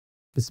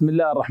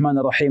Bismillah ar-Rahman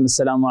ar-Rahim.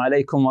 Assalamu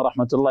alaikum wa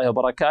rahmatullahi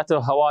wa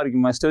barakatuh. How are you,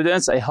 my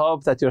students? I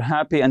hope that you're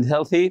happy and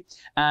healthy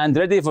and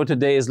ready for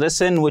today's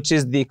lesson, which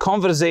is the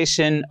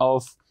conversation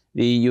of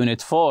the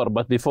Unit 4.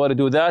 But before I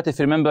do that, if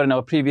you remember in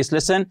our previous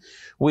lesson,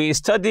 we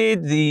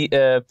studied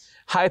the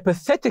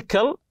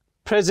hypothetical,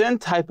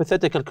 present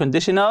hypothetical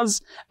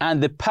conditionals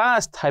and the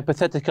past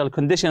hypothetical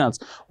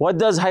conditionals. What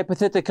does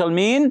hypothetical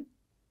mean?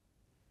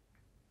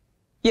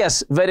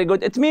 Yes, very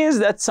good. It means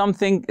that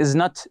something is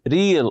not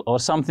real or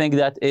something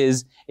that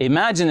is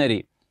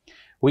imaginary.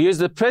 We use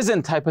the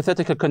present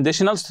hypothetical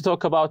conditionals to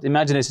talk about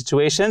imaginary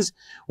situations.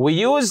 We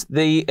use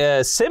the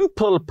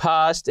simple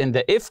past in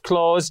the if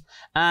clause,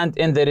 and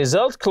in the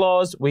result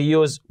clause, we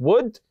use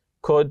would,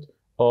 could,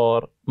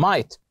 or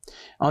might.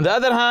 On the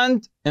other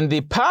hand, in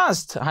the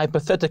past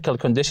hypothetical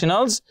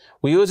conditionals,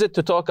 we use it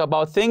to talk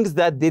about things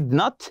that did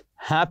not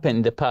happen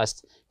in the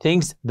past,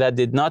 things that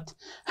did not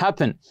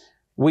happen.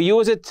 We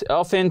use it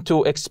often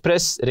to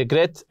express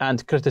regret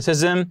and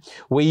criticism.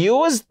 We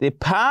use the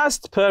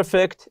past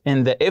perfect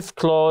in the if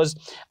clause,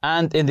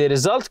 and in the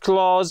result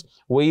clause,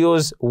 we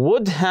use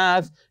would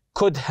have,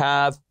 could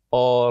have,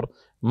 or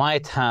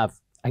might have,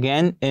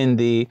 again in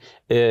the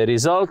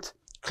result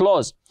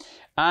clause.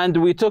 And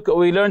we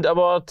learned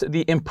about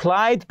the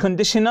implied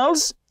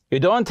conditionals. You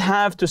don't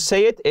have to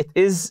say it, it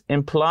is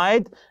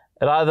implied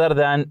rather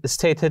than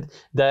stated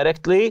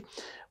directly.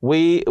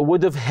 We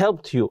would have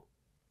helped you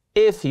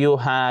if you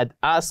had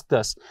asked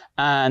us,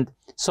 and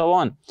so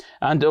on.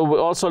 And we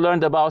also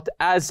learned about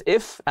as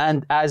if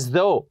and as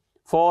though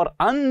for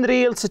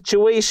unreal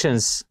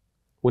situations.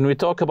 When we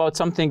talk about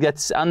something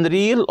that's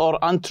unreal or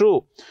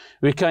untrue,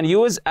 we can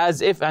use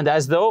as if and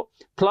as though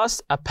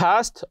plus a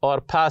past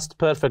or past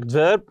perfect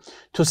verb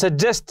to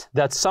suggest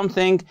that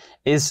something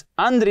is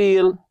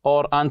unreal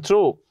or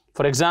untrue.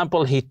 For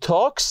example, he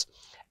talks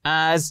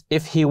as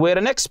if he were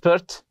an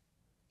expert.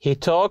 He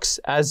talks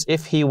as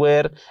if he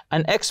were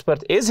an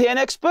expert. Is he an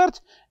expert?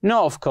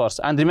 No, of course.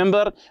 And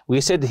remember, we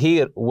said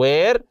here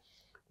were.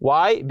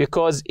 Why?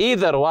 Because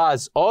either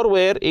was or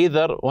were,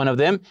 either one of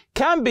them,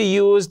 can be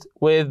used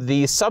with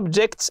the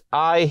subjects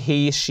I,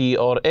 he, she,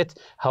 or it.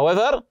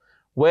 However,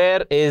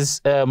 where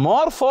is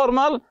more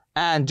formal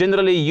and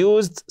generally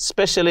used,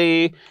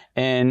 especially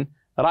in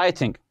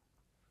writing.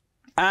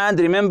 And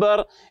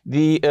remember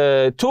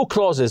the two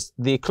clauses,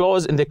 the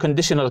clause in the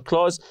conditional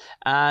clause,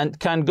 and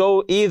can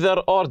go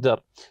either order.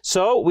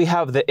 So we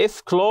have the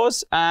if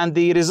clause and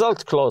the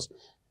result clause.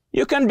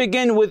 You can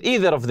begin with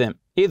either of them,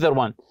 either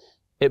one.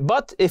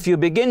 But if you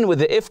begin with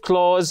the if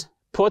clause,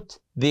 put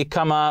the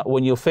comma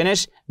when you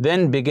finish,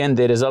 then begin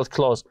the result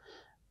clause.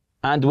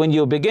 And when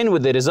you begin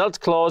with the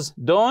result clause,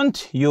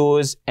 don't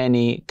use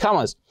any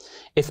commas.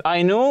 If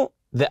I knew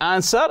the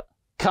answer,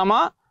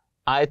 comma,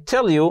 I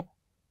tell you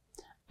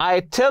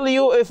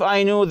if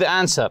I knew the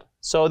answer.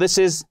 So this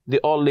is the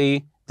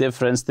only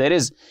difference there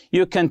is.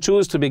 You can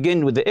choose to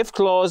begin with the if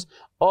clause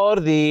or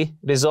the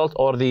result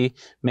or the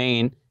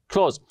main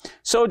clause.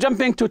 So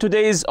jumping to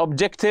today's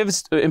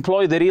objectives, to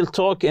employ the real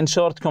talk in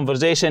short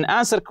conversation,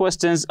 answer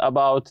questions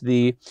about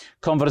the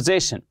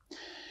conversation.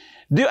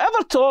 Do you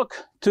ever talk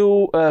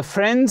to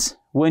friends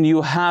when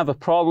you have a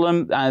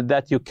problem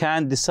that you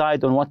can't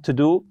decide on what to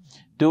do?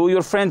 Do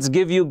your friends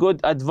give you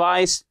good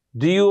advice?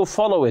 Do you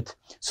follow it?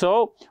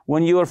 So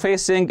when you are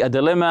facing a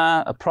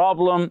dilemma, a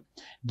problem,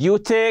 do you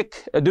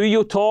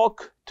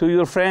talk to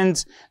your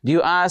friends? Do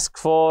you ask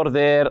for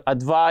their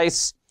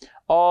advice?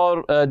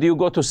 Or do you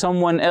go to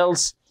someone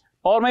else?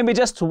 Or maybe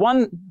just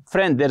one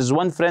friend. There's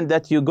one friend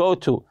that you go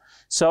to.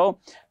 So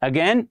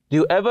again, do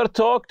you ever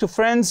talk to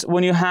friends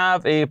when you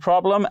have a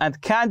problem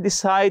and can't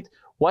decide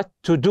what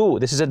to do?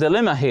 This is a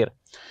dilemma here.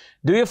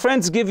 Do your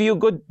friends give you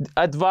good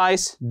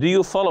advice? Do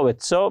you follow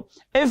it? So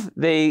if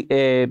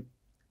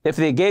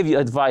they gave you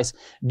advice,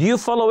 do you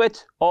follow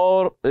it,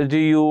 or do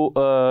you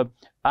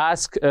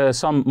ask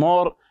some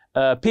more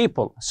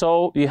people?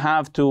 So you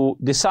have to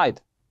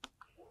decide.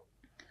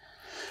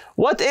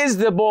 What is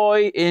the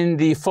boy in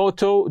the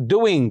photo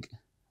doing?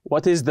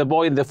 What is the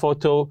boy in the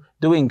photo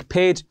doing?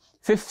 Page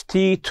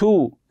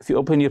 52. If you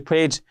open your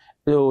page,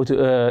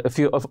 if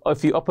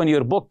you open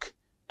your book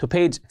to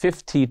page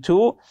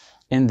 52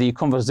 in the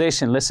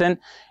conversation lesson,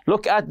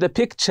 look at the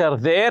picture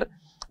there.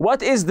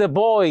 What is the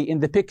boy in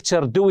the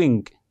picture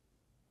doing?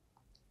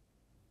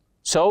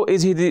 So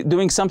is he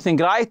doing something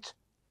right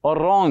or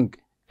wrong?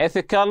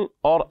 Ethical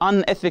or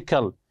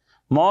unethical?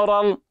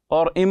 Moral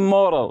or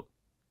immoral?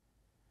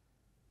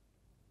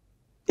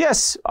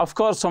 Yes, of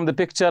course, from the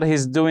picture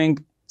he's doing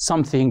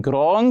something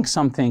wrong,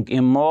 something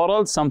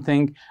immoral,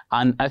 something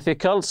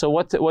unethical. So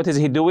what is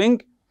he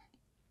doing?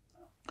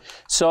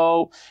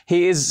 So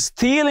he is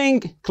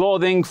stealing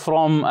clothing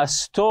from a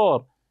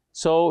store.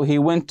 So he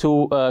went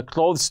to a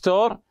clothes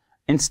store.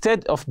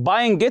 Instead of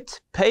buying it,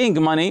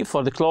 paying money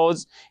for the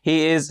clothes,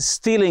 he is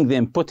stealing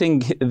them, putting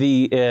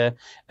the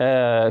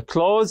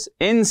clothes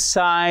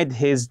inside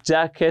his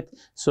jacket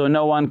so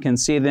no one can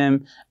see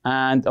them.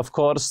 And of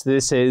course,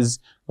 this is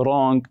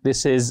wrong.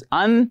 This is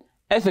unethical.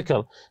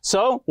 unethical.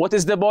 So what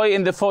is the boy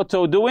in the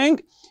photo doing?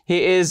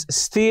 He is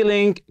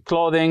stealing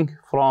clothing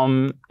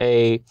from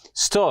a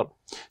store.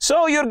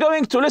 So you're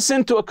going to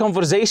listen to a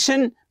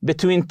conversation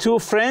between two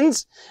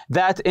friends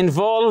that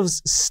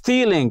involves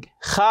stealing.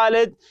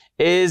 Khalid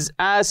is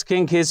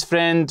asking his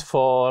friend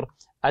for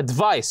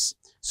advice.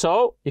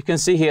 So you can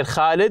see here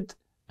Khalid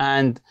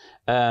and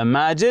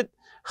Majid.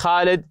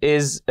 Khalid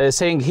is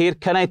saying here,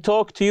 can I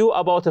talk to you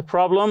about a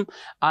problem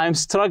I'm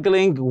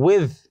struggling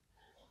with?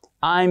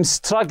 I'm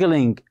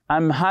struggling.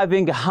 I'm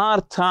having a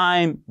hard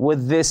time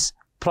with this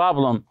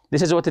problem.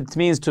 This is what it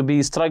means to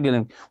be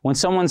struggling. When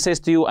someone says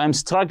to you, I'm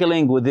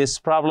struggling with this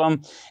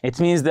problem, it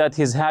means that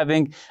he's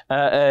having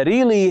a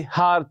really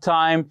hard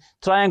time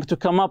trying to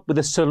come up with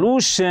a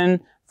solution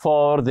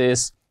for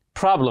this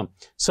problem.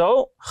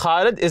 So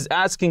Khalid is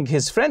asking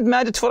his friend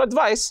Majid for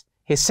advice.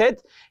 He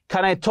said,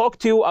 can I talk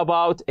to you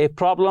about a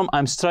problem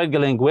I'm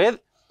struggling with?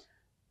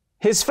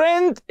 His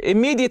friend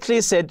immediately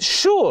said,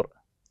 sure,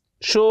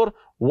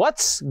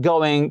 what's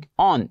going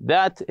on?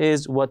 That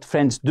is what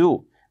friends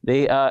do.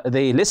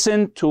 They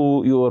listen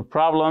to your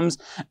problems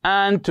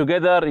and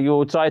together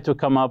you try to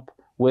come up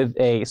with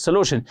a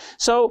solution.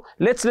 So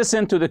let's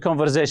listen to the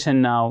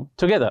conversation now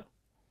together.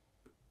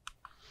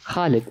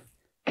 Khalid,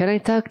 can I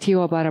talk to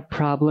you about a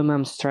problem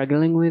I'm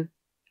struggling with?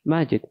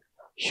 Majid,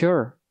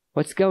 sure.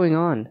 What's going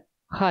on?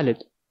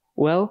 Khalid,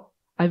 well,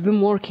 I've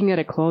been working at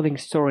a clothing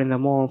store in the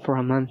mall for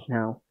a month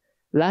now.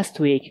 Last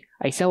week,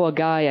 I saw a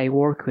guy I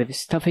work with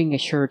stuffing a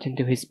shirt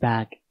into his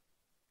bag.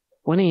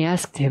 When I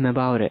asked him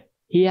about it,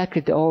 he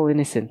acted all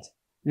innocent.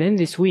 Then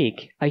this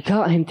week, I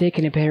caught him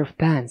taking a pair of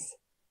pants.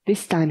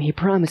 This time he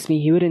promised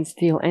me he wouldn't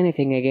steal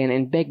anything again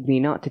and begged me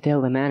not to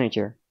tell the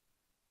manager.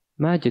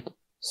 Majid,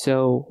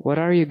 so what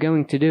are you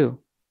going to do?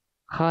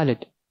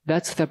 Khalid,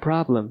 that's the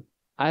problem.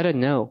 I don't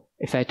know.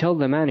 If I told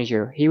the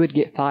manager, he would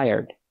get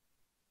fired.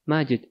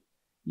 Majid,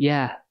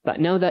 yeah, but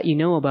now that you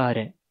know about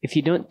it, if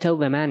you don't tell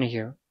the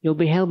manager, you'll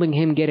be helping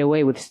him get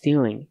away with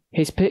stealing.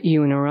 He's put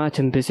you in a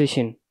rotten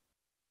position.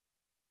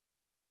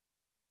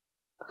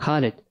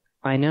 Khalid,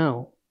 I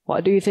know.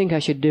 What do you think I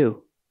should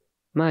do?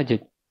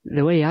 Majid,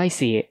 the way I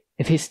see it,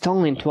 if he's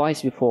stolen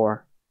twice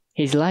before,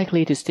 he's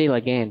likely to steal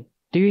again.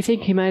 Do you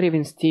think he might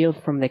even steal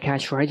from the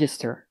cash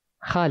register?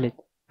 Khalid,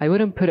 I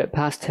wouldn't put it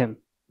past him.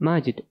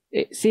 Majid,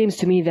 it seems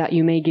to me that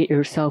you may get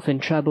yourself in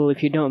trouble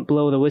if you don't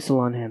blow the whistle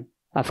on him.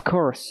 Of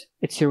course,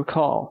 it's your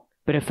call.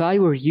 But if I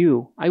were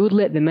you, I would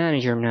let the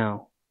manager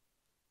know.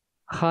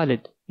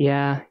 Khalid,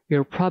 yeah,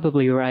 you're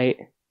probably right.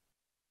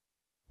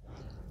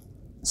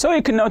 So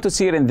you can notice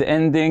here in the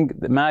ending,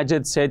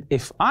 Majid said,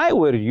 if I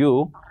were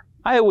you,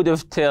 I would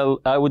have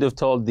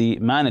told the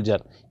manager.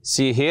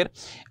 See here,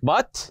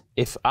 but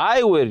if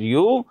I were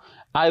you,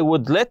 I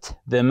would let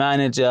the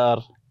manager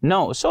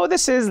know. So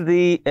this is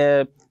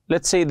the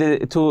let's say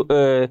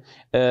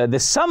the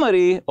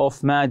summary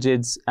of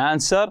Majid's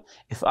answer.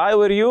 If I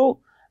were you,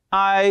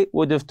 I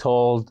would have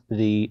told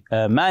the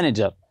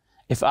manager.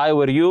 If I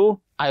were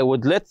you, I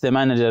would let the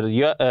manager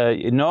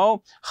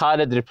know.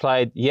 Khalid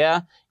replied,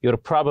 yeah, you're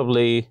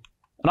probably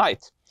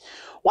right.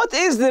 What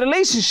is the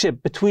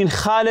relationship between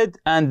Khalid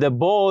and the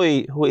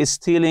boy who is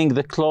stealing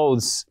the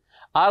clothes?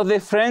 Are they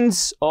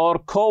friends or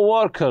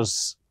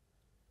co-workers?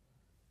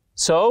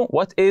 So,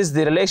 what is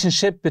the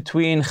relationship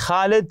between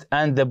Khalid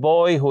and the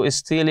boy who is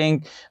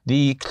stealing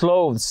the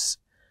clothes?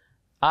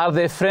 Are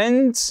they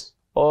friends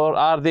or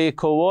are they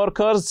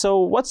co-workers? So,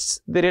 what's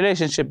the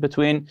relationship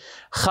between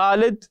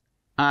Khalid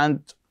and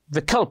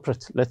the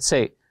culprit, let's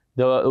say,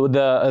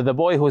 the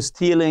boy who is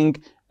stealing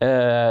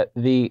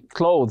the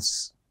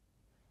clothes?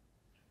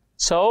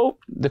 So,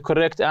 the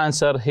correct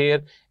answer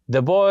here,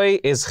 the boy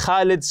is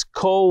Khalid's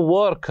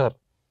co-worker.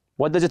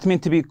 What does it mean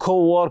to be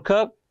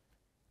co-worker?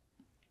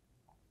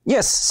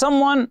 Yes,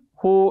 someone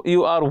who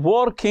you are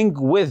working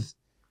with.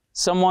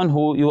 Someone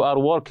who you are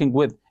working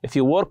with. If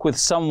you work with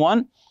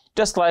someone,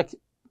 just like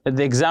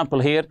the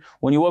example here,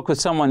 when you work with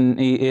someone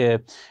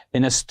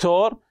in a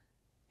store,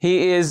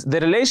 the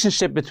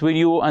relationship between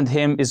you and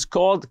him is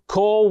called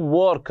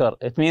co-worker.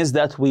 It means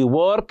that we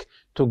work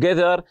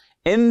together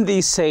in the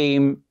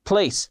same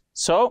place.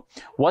 So,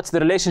 what's the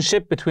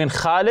relationship between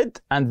Khalid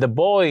and the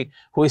boy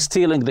who is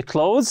stealing the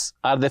clothes?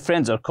 Are they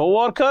friends or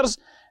co-workers?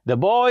 The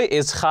boy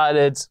is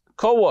Khalid's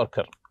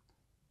co-worker.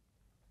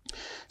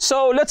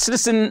 So, let's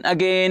listen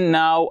again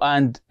now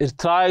and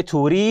try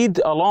to read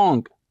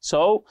along.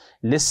 So,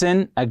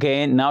 listen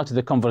again now to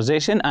the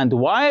conversation, and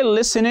while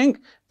listening,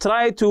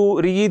 try to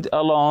read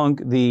along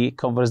the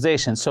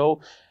conversation.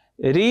 So,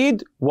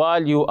 read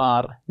while you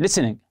are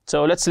listening.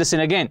 So, let's listen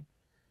again.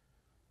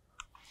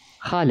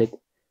 Khalid,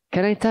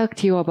 can I talk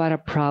to you about a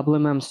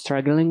problem I'm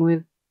struggling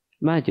with?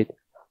 Majid,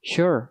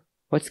 sure.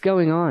 What's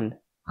going on?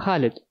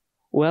 Khalid,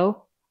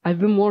 well, I've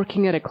been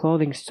working at a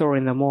clothing store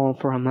in the mall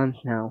for a month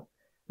now.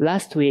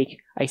 Last week,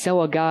 I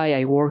saw a guy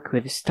I work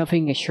with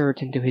stuffing a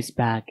shirt into his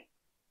bag.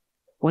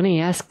 When I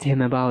asked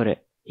him about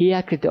it, he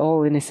acted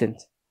all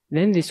innocent.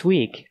 Then this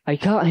week, I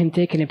caught him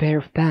taking a pair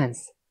of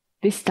pants.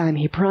 This time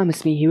he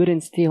promised me he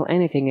wouldn't steal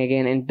anything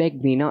again and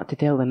begged me not to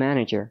tell the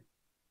manager.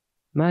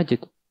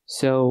 Majid,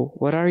 So,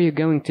 what are you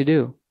going to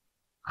do?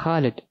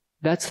 Khalid,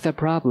 that's the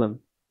problem.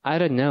 I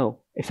don't know.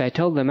 If I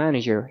told the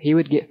manager, he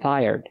would get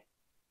fired.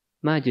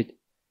 Majid,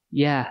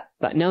 yeah,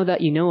 but now that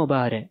you know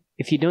about it,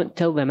 if you don't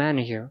tell the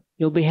manager,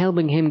 you'll be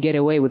helping him get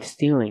away with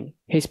stealing.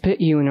 He's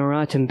put you in a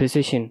rotten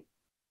position.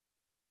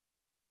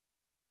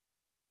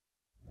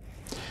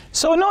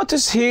 So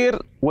notice here,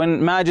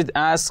 when Majid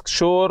asked,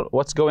 sure,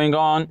 what's going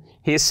on?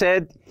 He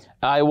said,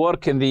 I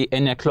work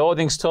in a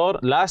clothing store.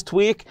 Last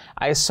week,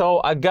 I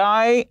saw a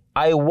guy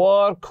I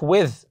work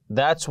with.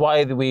 That's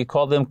why we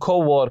call them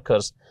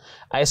co-workers.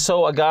 I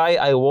saw a guy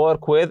I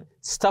work with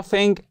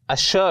stuffing a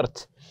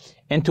shirt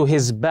into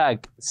his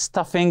bag.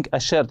 Stuffing a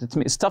shirt.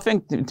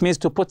 It means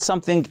to put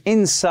something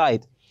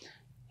inside.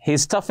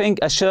 He's stuffing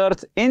a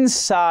shirt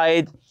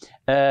inside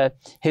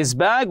his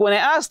bag. When I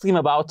asked him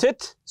about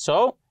it,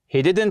 so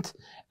he didn't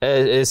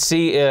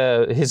see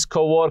his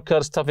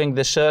co-worker stuffing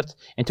the shirt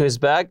into his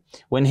bag.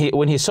 When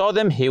he saw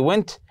them, he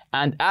went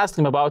and asked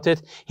him about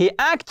it. He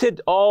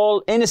acted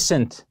all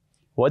innocent.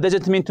 What does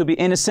it mean to be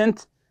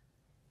innocent?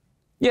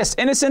 Yes,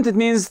 innocent, it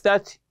means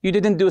that you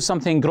didn't do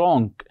something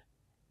wrong.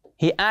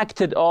 He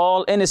acted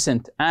all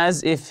innocent,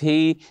 as if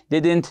he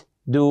didn't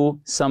do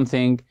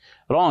something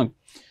wrong.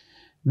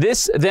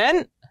 This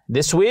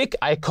week,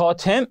 I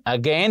caught him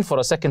again for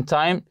a second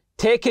time,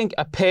 taking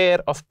a pair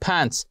of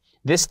pants.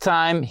 This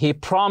time, he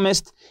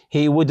promised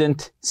he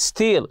wouldn't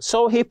steal.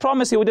 So he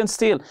promised he wouldn't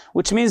steal,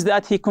 which means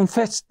that he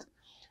confessed.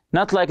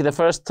 Not like the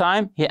first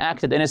time, he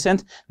acted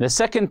innocent. The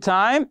second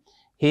time,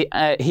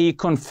 he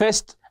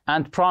confessed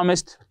and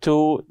promised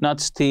to not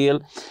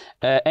steal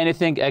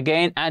anything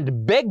again,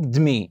 and begged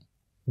me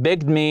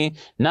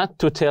not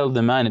to tell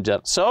the manager.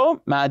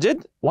 So,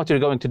 Majid, what you're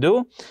going to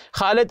do?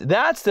 Khalid,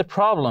 that's the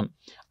problem.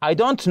 I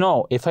don't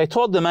know. If I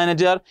told the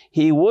manager,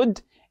 he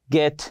would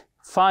get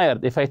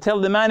fired. If I tell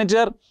the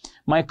manager,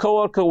 my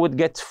coworker would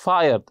get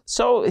fired.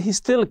 So he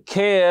still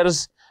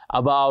cares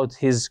about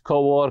his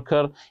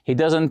coworker. He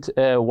doesn't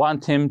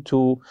want him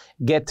to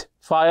get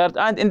fired.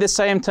 And in the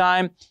same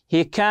time,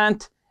 he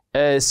can't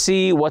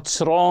see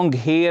what's wrong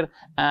here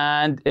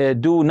and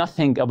do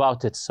nothing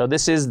about it. So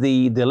this is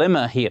the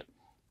dilemma here.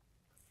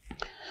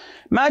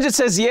 Majid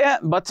says, yeah,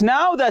 but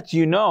now that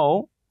you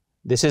know,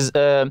 this is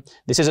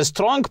a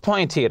strong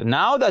point here.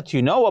 Now that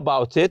you know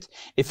about it,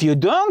 if you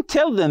don't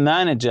tell the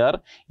manager,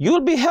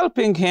 you'll be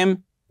helping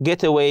him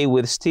get away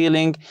with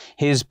stealing.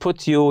 He's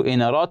put you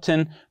in a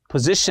rotten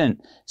position.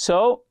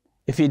 So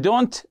if you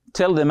don't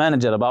tell the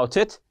manager about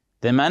it,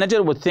 the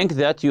manager would think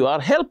that you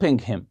are helping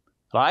him,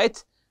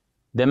 right?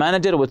 The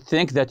manager would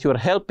think that you're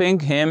helping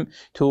him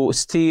to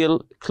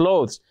steal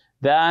clothes.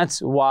 That's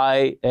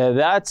why,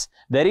 that's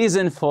the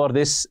reason for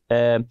this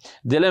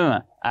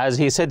dilemma. As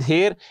he said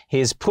here,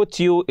 he's put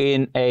you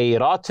in a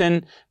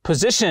rotten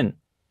position.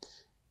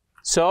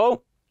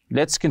 So,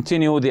 let's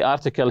continue the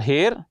article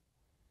here.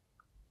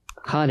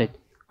 Khalid,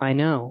 I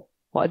know.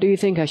 What do you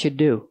think I should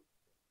do?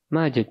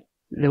 Majid,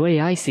 the way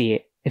I see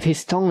it, if he's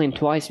stolen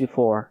twice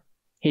before,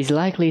 he's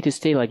likely to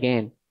steal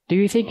again. Do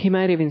you think he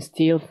might even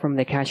steal from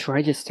the cash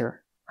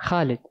register?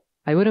 Khalid,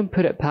 I wouldn't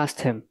put it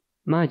past him.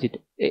 Majid,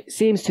 it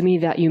seems to me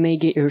that you may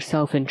get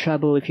yourself in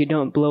trouble if you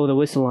don't blow the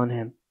whistle on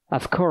him.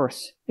 Of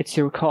course, it's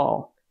your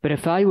call. But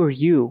if I were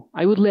you,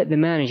 I would let the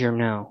manager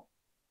know.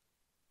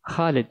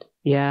 Khalid,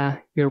 yeah,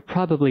 you're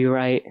probably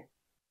right.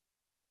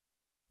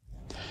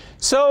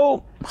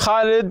 So,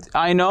 Khalid,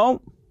 I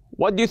know.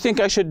 What do you think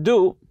I should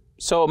do?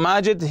 So,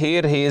 Majid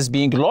here, he is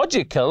being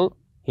logical.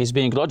 He's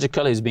being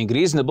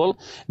reasonable.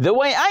 The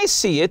way I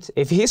see it,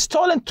 if he's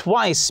stolen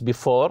twice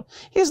before,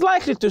 he's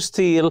likely to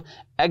steal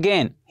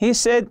again. He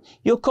said,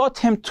 you caught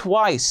him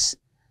twice.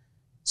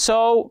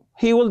 So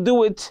he will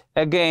do it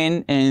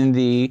again in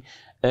the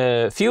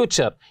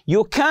future.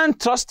 You can't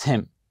trust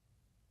him.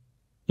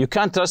 You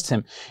can't trust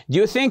him. Do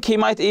you think he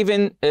might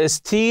even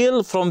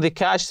steal from the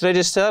cash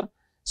register?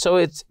 So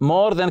it's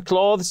more than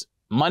clothes,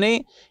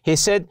 money. He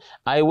said,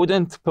 I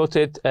wouldn't put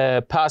it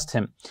past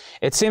him.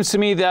 It seems to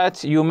me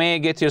that you may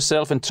get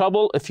yourself in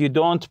trouble if you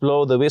don't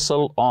blow the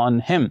whistle on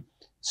him.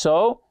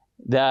 So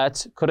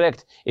that's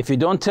correct. If you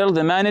don't tell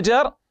the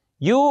manager,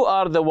 you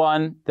are the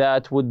one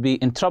that would be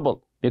in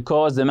trouble,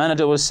 because the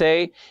manager will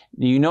say,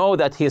 you know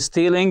that he's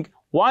stealing.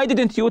 Why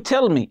didn't you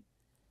tell me?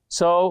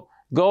 So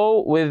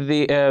go with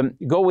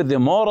the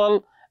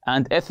moral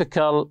and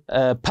ethical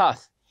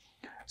path.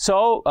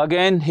 So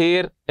again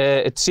here,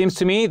 it seems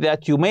to me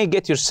that you may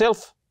get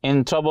yourself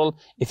in trouble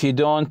if you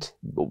don't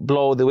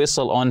blow the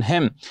whistle on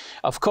him.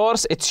 Of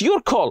course, it's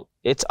your call.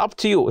 It's up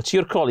to you. It's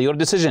your call, your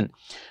decision.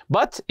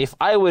 But if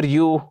I were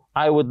you,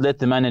 I would let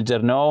the manager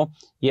know,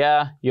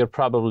 yeah, you're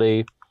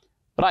probably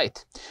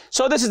right.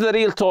 So this is the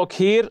real talk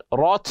here.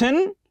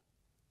 Rotten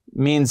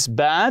means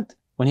bad.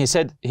 When he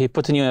said he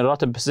put you in a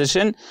rotten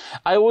position,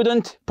 I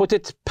wouldn't put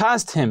it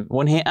past him.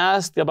 When he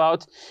asked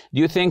about, do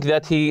you think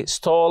that he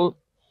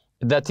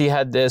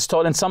had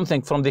stolen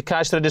something from the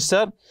cash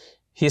register,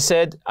 he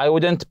said, I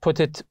wouldn't put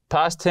it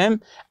past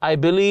him. I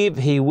believe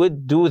he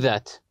would do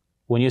that.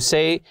 When you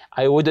say,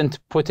 I wouldn't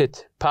put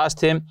it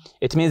past him,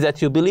 it means that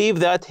you believe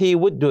that he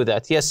would do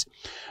that. Yes.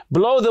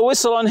 Blow the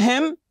whistle on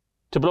him,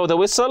 to blow the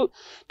whistle,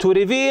 to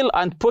reveal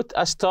and put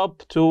a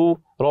stop to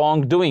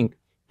wrongdoing.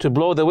 To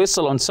blow the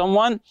whistle on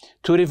someone,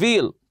 to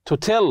reveal, to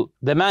tell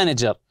the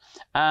manager,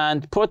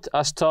 and put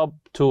a stop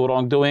to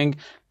wrongdoing.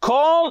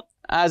 Call,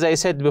 as I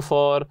said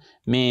before,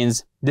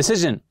 means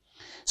decision.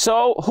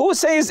 So, who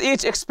says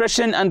each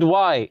expression and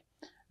why?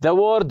 The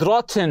word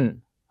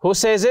rotten. Who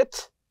says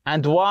it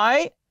and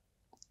why?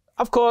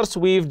 Of course,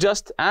 we've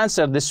just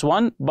answered this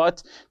one,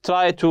 but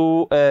try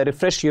to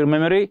refresh your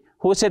memory.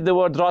 Who said the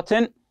word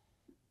rotten?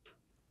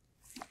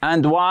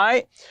 And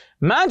why?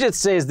 Majid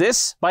says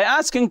this by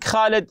asking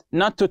Khalid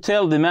not to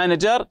tell the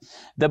manager.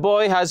 The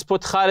boy has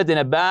put Khalid in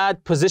a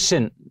bad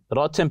position,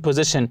 rotten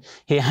position.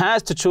 He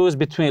has to choose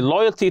between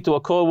loyalty to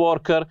a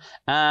co-worker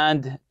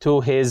and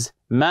to his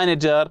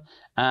manager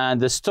and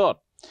the store.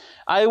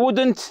 I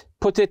wouldn't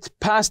put it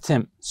past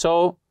him.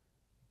 So,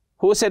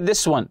 who said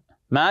this one?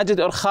 Majid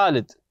or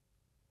Khalid?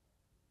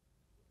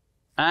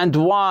 And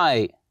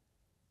why?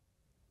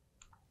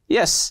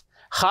 Yes,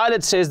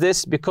 Khalid says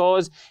this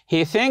because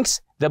he thinks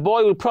the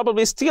boy will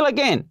probably steal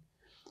again,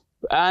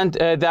 and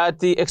that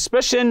the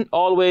expression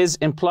always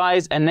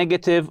implies a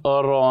negative or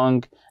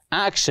wrong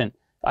action.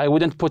 I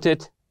wouldn't put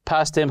it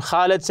past him.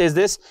 Khalid says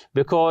this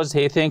because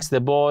he thinks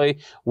the boy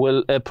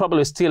will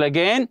probably steal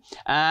again,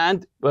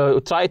 and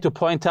try to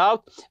point out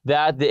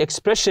that the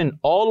expression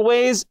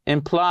always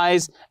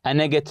implies a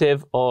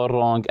negative or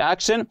wrong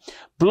action.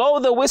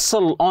 Blow the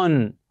whistle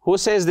on. Who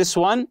says this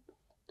one?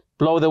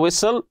 Blow the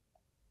whistle.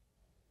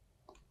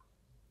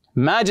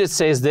 Majid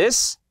says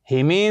this.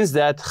 He means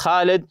that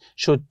Khalid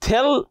should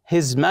tell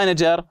his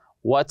manager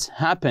what's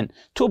happened.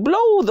 To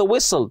blow the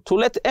whistle, to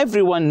let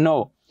everyone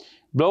know.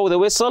 Blow the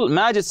whistle.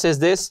 Majid says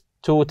this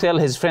to tell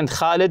his friend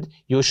Khalid,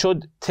 you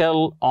should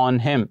tell on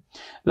him.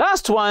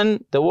 Last one,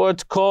 the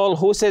word call.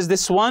 Who says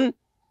this one?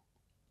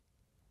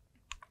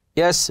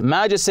 Yes,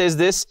 Majid says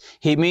this.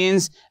 He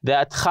means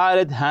that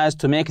Khalid has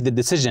to make the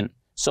decision.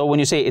 So when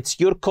you say it's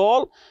your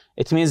call,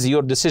 it means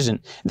your decision.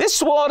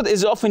 This word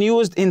is often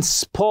used in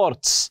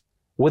sports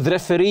with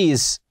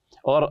referees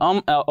or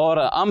an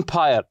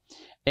umpire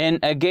in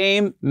a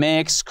game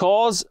makes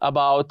calls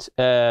about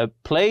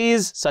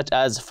plays such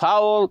as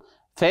foul,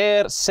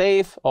 fair,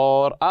 safe,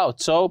 or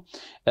out. So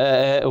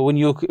when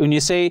you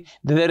say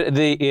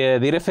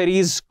the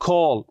referee's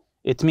call,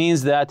 it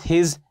means that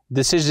his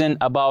decision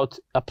about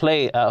a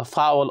play, a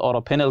foul or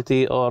a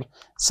penalty or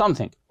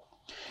something.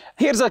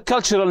 Here's a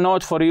cultural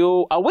note for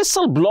you. A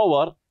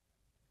whistleblower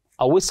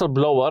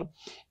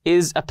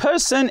is a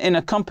person in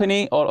a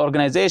company or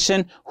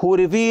organization who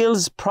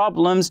reveals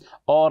problems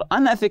or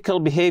unethical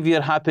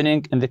behavior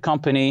happening in the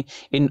company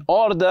in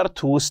order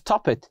to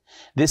stop it.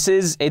 This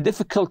is a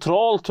difficult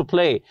role to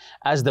play,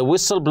 as the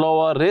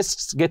whistleblower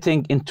risks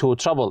getting into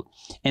trouble.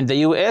 In the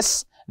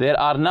US, there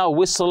are now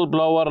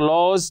whistleblower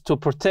laws to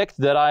protect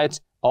the rights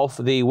of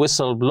the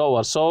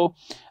whistleblower. So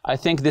I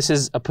think this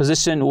is a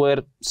position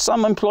where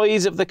some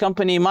employees of the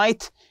company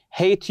might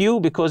hate you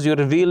because you're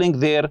revealing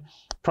their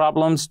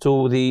problems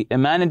to the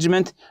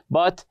management,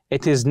 but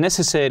it is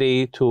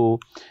necessary to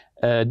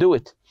do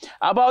it.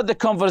 About the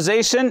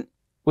conversation,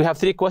 we have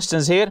 3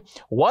 questions here.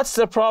 What's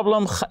the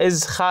problem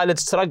is Khalid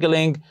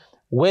struggling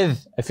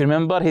with? If you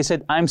remember, he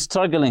said, I'm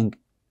struggling.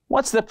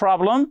 What's the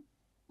problem?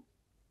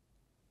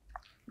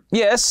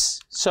 Yes,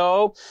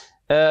 so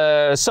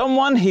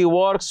someone he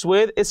works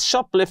with is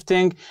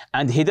shoplifting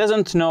and he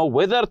doesn't know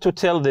whether to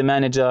tell the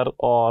manager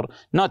or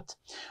not.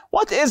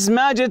 What is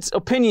Majid's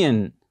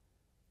opinion?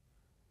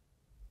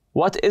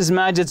 What is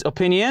Majid's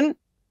opinion?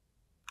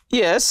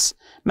 Yes,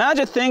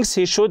 Majid thinks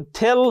he should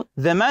tell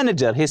the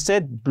manager. He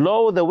said,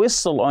 blow the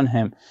whistle on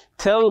him.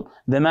 Tell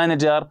the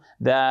manager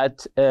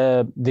that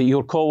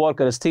your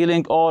co-worker is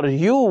stealing or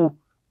you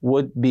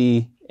would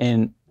be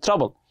in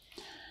trouble.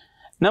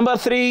 Number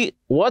 3,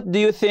 what do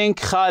you think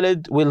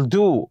Khalid will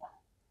do?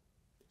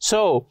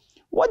 So,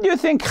 what do you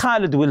think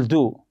Khalid will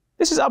do?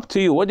 This is up to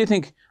you. What do you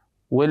think?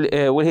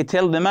 Will he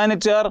tell the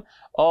manager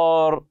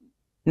or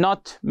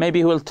not? Maybe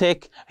he will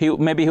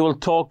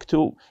talk to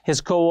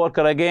his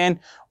co-worker again.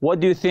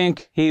 What do you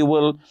think he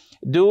will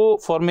do?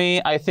 For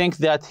me, I think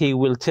that he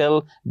will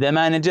tell the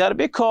manager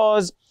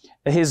because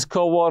his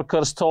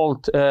co-worker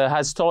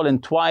has stolen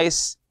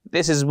twice.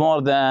 This is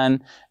more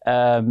than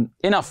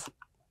enough.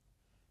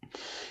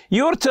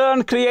 Your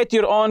turn. Create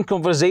your own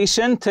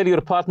conversation. Tell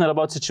your partner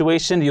about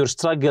situation you're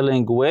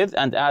struggling with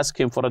and ask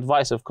him for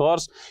advice, of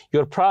course.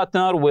 Your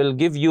partner will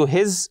give you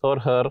his or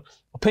her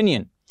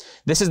opinion.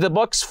 This is the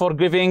box for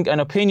giving an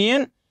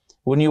opinion.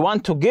 When you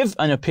want to give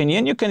an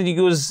opinion, you can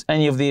use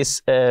any of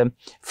these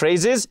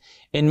phrases.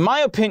 In my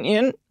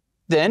opinion,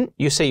 then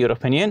you say your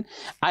opinion.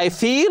 I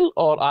feel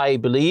or I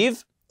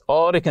believe,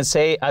 or you can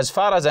say as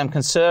far as I'm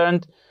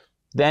concerned,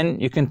 then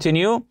you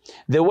continue.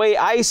 The way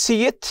I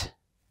see it,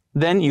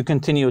 then you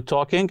continue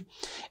talking.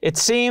 It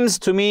seems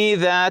to me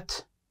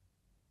that,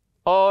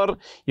 or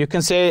you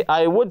can say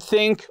I would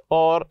think,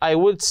 or I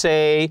would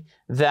say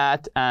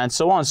that, and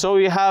so on. So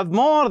you have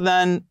more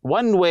than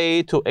one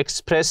way to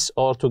express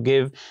or to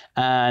give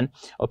an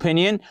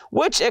opinion.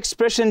 Which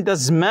expression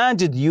does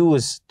Majid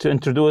use to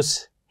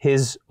introduce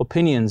his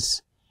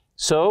opinions?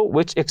 So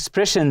which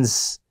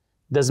expressions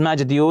does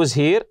Majid use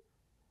here?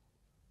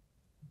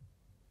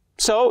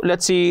 So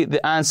let's see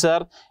the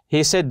answer.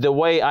 He said the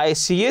way I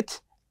see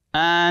it,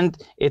 and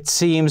it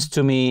seems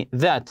to me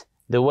that.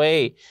 The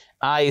way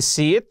I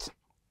see it,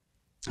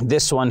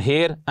 this one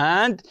here,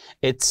 and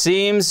it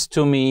seems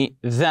to me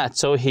that.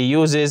 So he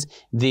uses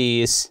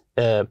these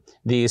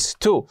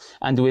two.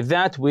 And with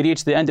that, we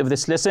reach the end of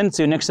this lesson.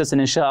 See you next lesson,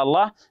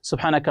 inshallah.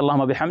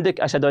 Subhanakallahumma bihamdik.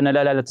 Ashhadu an la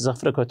ilaha illa anta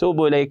astaghfiruka wa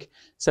atubu ilayk.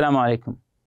 Assalamu alaikum.